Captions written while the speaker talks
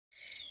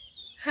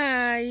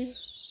Hi,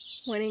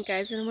 morning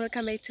guys, and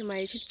welcome back to my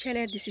YouTube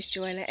channel. This is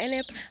Joanna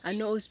NF. I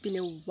know it's been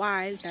a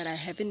while that I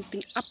haven't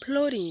been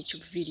uploading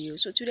YouTube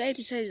videos, so today I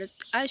decided that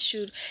I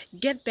should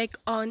get back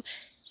on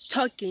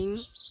talking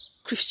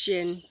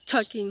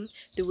talking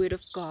the word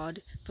of God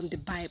from the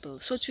Bible.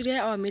 So today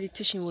our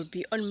meditation will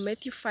be on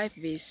Matthew 5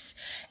 verse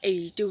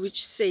 8,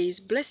 which says,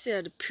 "Blessed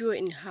are the pure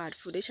in heart,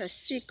 for they shall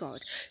see God."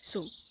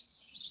 So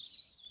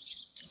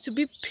to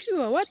be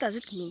pure, what does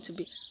it mean to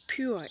be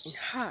pure in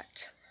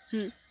heart?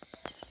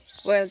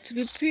 Well, to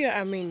be pure,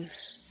 I mean,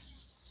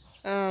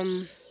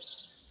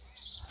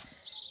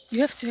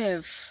 you have to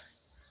have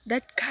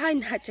that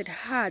kind-hearted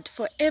heart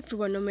for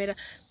everyone, no matter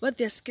what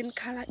their skin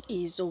color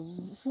is or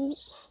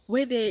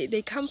where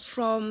they come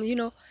from.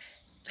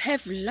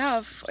 Have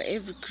love for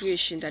every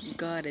creation that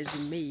God has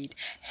made.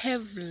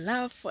 Have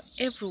love for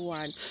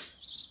everyone,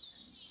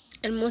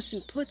 and most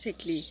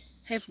importantly,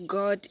 have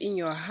God in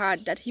your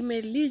heart, that He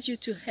may lead you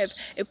to have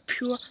a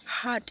pure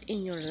heart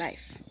in your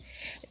life.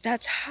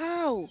 That's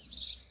how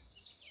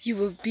you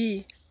will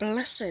be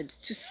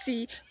blessed to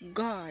see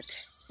God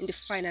in the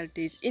final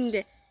days, in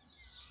the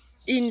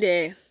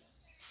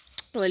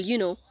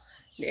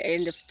the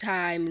end of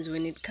times,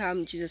 when it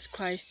comes Jesus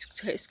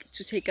Christ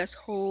to take us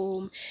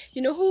home.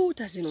 Who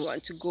doesn't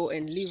want to go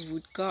and live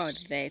with God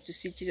there, to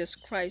see Jesus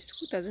Christ?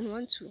 Who doesn't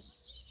want to?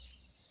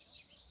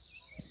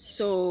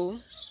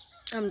 So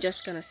I'm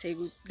just gonna say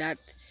that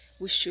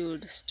we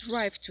should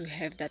strive to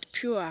have that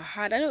pure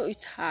heart. I know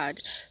it's hard,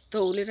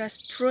 though. Let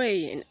us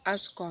pray and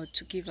ask God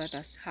to give us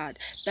that heart.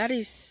 That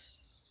is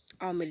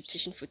our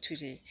meditation for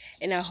today,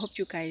 and I hope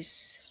you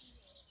guys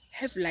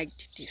have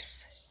liked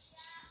this.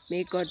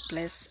 May God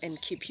bless and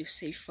keep you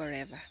safe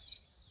forever.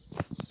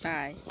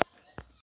 Bye.